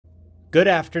Good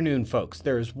afternoon, folks.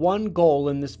 There is one goal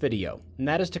in this video, and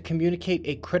that is to communicate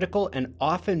a critical and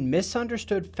often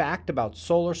misunderstood fact about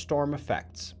solar storm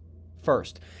effects.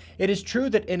 First, it is true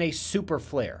that in a super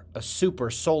flare, a super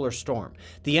solar storm,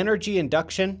 the energy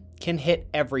induction can hit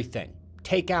everything,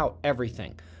 take out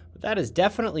everything. But that is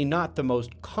definitely not the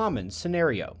most common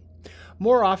scenario.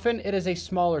 More often, it is a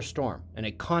smaller storm and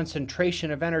a concentration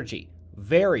of energy.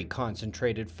 Very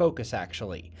concentrated focus,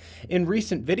 actually. In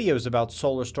recent videos about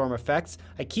solar storm effects,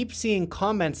 I keep seeing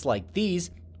comments like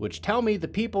these, which tell me the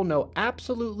people know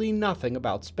absolutely nothing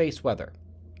about space weather.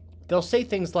 They'll say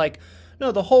things like,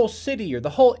 no, the whole city or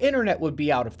the whole internet would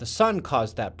be out if the sun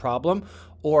caused that problem,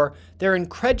 or they're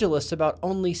incredulous about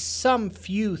only some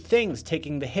few things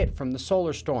taking the hit from the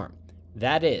solar storm.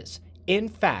 That is, in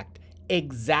fact,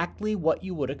 exactly what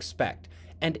you would expect,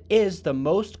 and is the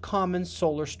most common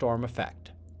solar storm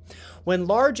effect. When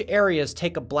large areas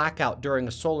take a blackout during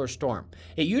a solar storm,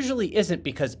 it usually isn't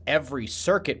because every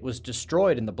circuit was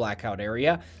destroyed in the blackout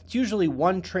area. It's usually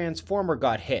one transformer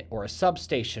got hit, or a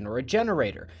substation, or a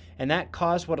generator, and that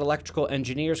caused what electrical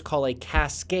engineers call a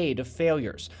cascade of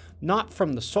failures, not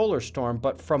from the solar storm,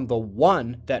 but from the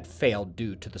one that failed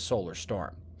due to the solar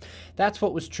storm. That's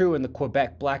what was true in the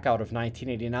Quebec blackout of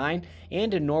 1989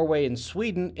 and in Norway and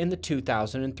Sweden in the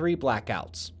 2003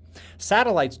 blackouts.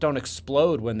 Satellites don't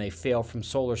explode when they fail from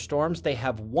solar storms. They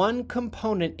have one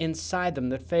component inside them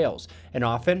that fails, and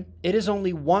often it is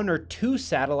only one or two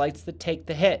satellites that take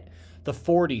the hit. The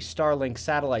 40 Starlink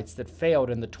satellites that failed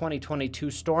in the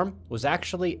 2022 storm was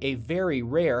actually a very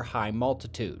rare high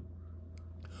multitude.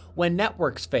 When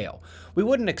networks fail, we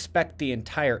wouldn't expect the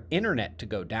entire internet to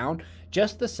go down,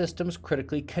 just the systems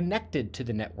critically connected to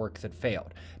the network that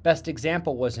failed. Best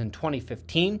example was in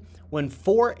 2015, when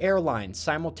 4 airlines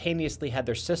simultaneously had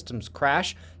their systems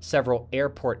crash, several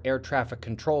airport air traffic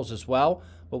controls as well,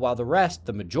 but while the rest,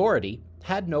 the majority,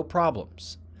 had no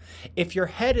problems. If your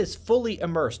head is fully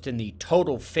immersed in the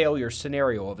total failure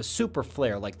scenario of a super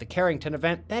flare like the Carrington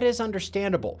event, that is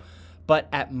understandable. But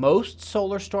at most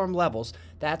solar storm levels,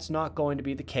 that's not going to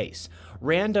be the case.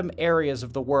 Random areas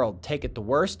of the world take it the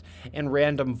worst, and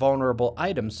random vulnerable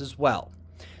items as well.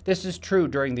 This is true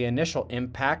during the initial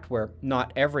impact, where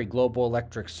not every global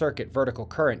electric circuit vertical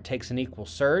current takes an equal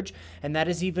surge, and that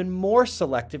is even more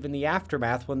selective in the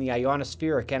aftermath when the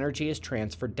ionospheric energy is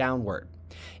transferred downward.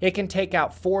 It can take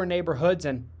out 4 neighborhoods,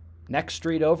 and next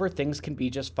street over, things can be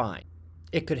just fine.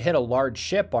 It could hit a large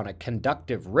ship on a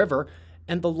conductive river,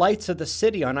 and the lights of the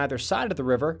city on either side of the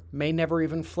river may never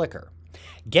even flicker.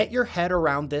 Get your head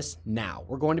around this now.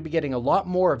 We're going to be getting a lot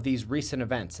more of these recent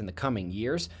events in the coming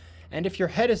years, and if your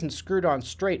head isn't screwed on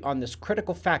straight on this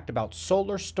critical fact about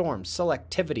solar storm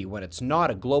selectivity when it's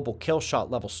not a global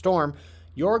killshot level storm,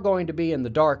 you're going to be in the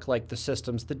dark like the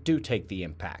systems that do take the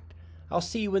impact. I'll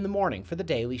see you in the morning for the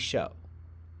Daily Show.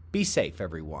 Be safe,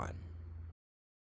 everyone.